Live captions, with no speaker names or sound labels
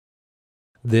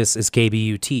This is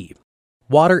KBUT.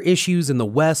 Water issues in the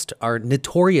West are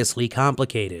notoriously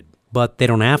complicated, but they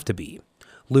don't have to be.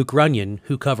 Luke Runyon,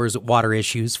 who covers water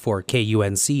issues for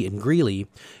KUNC in Greeley,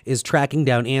 is tracking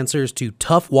down answers to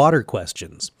tough water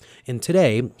questions. And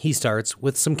today, he starts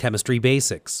with some chemistry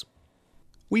basics.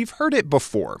 We've heard it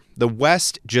before. The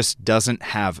West just doesn't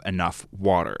have enough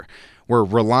water. We're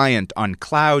reliant on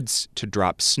clouds to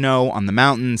drop snow on the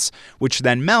mountains, which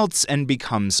then melts and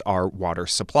becomes our water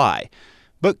supply.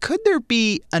 But could there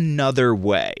be another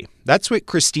way? That's what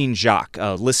Christine Jacques,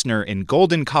 a listener in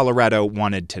Golden, Colorado,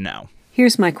 wanted to know.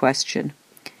 Here's my question.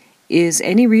 Is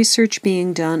any research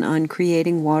being done on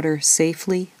creating water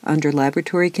safely under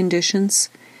laboratory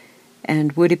conditions?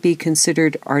 And would it be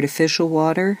considered artificial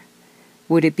water?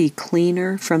 Would it be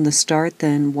cleaner from the start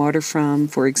than water from,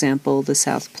 for example, the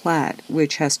South Platte,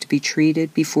 which has to be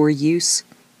treated before use?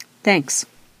 Thanks.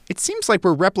 It seems like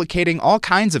we're replicating all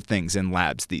kinds of things in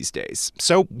labs these days.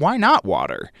 So why not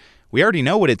water? We already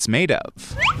know what it's made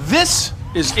of. This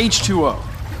is H2O.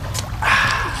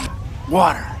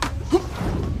 Water.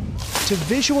 To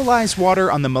visualize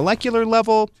water on the molecular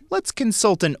level, let's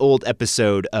consult an old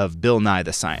episode of Bill Nye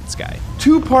the Science Guy.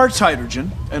 2 parts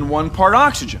hydrogen and 1 part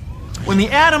oxygen. When the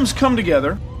atoms come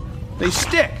together, they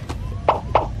stick.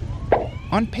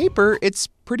 On paper, it's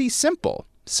pretty simple.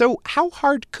 So how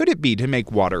hard could it be to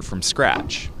make water from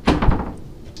scratch?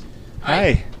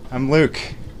 Hi, I'm Luke.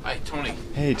 Hi, Tony.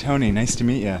 Hey, Tony. Nice to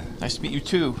meet you. Nice to meet you,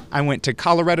 too. I went to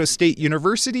Colorado State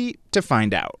University to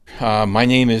find out. My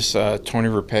name is Tony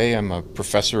Rapay. I'm a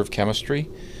professor of chemistry.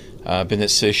 I've been at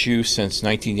CSU since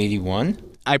 1981.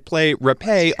 I play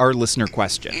Rapay our listener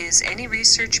question. Is any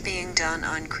research being done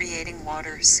on creating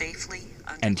water safely?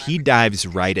 And he dives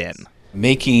right in.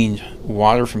 Making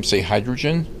water from, say,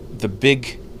 hydrogen, the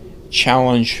big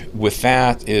challenge with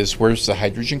that is where does the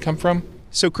hydrogen come from?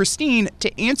 So, Christine,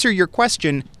 to answer your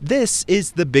question, this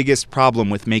is the biggest problem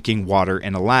with making water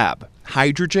in a lab.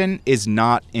 Hydrogen is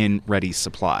not in ready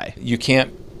supply. You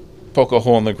can't poke a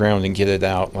hole in the ground and get it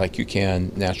out like you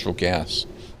can natural gas.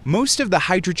 Most of the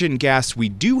hydrogen gas we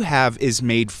do have is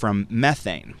made from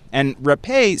methane. And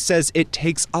Rapay says it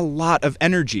takes a lot of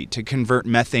energy to convert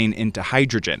methane into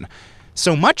hydrogen.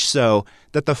 So much so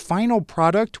that the final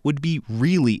product would be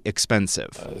really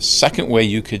expensive. The second way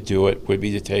you could do it would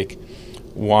be to take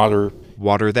water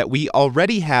that we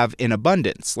already have in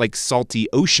abundance, like salty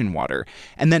ocean water,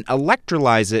 and then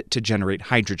electrolyze it to generate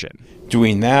hydrogen.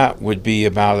 Doing that would be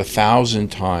about 1,000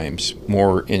 times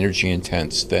more energy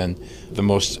intense than the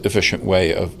most efficient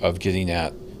way of getting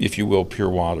at, if you will, pure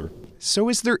water. So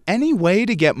is there any way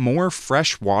to get more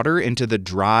fresh water into the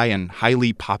dry and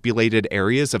highly populated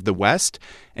areas of the West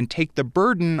and take the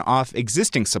burden off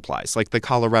existing supplies like the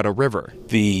Colorado River?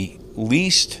 The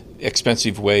least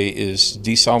expensive way is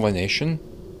desalination,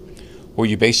 where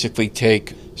you basically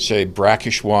take, say,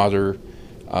 brackish water,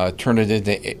 turn it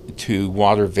into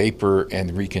water vapor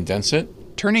and recondense it.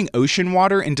 Turning ocean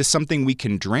water into something we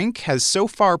can drink has so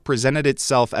far presented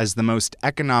itself as the most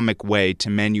economic way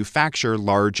to manufacture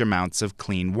large amounts of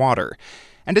clean water.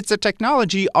 And it's a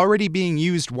technology already being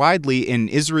used widely in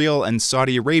Israel and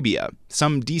Saudi Arabia.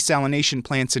 Some desalination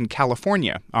plants in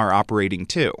California are operating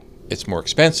too. It's more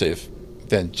expensive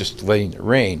than just letting it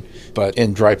rain, but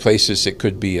in dry places it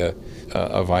could be a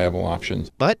viable option.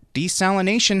 But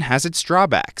desalination has its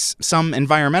drawbacks. Some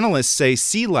environmentalists say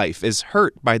sea life is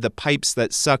hurt by the pipes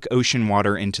that suck ocean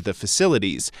water into the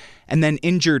facilities, and then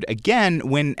injured again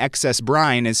when excess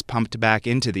brine is pumped back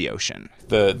into the ocean.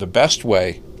 The best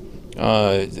way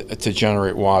to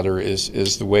generate water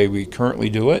is the way we currently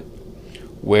do it,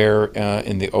 where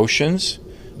in the oceans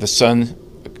the sun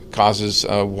causes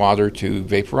water to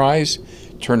vaporize,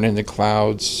 turn into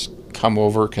clouds, come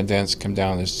over, condense, come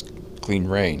down as clean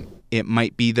rain. It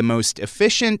might be the most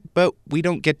efficient, but we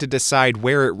don't get to decide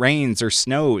where it rains or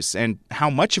snows and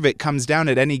how much of it comes down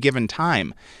at any given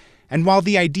time. And while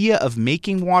the idea of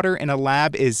making water in a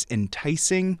lab is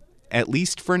enticing, at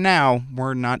least for now,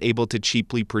 we're not able to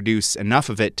cheaply produce enough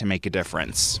of it to make a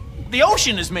difference. The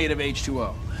ocean is made of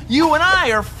H2O. You and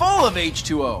I are full of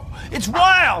H2O. It's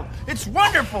wild. It's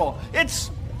wonderful.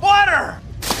 It's water.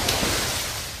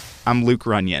 I'm Luke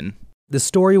Runyon. The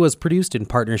story was produced in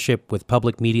partnership with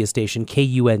public media station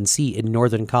KUNC in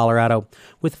northern Colorado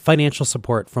with financial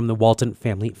support from the Walton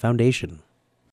Family Foundation.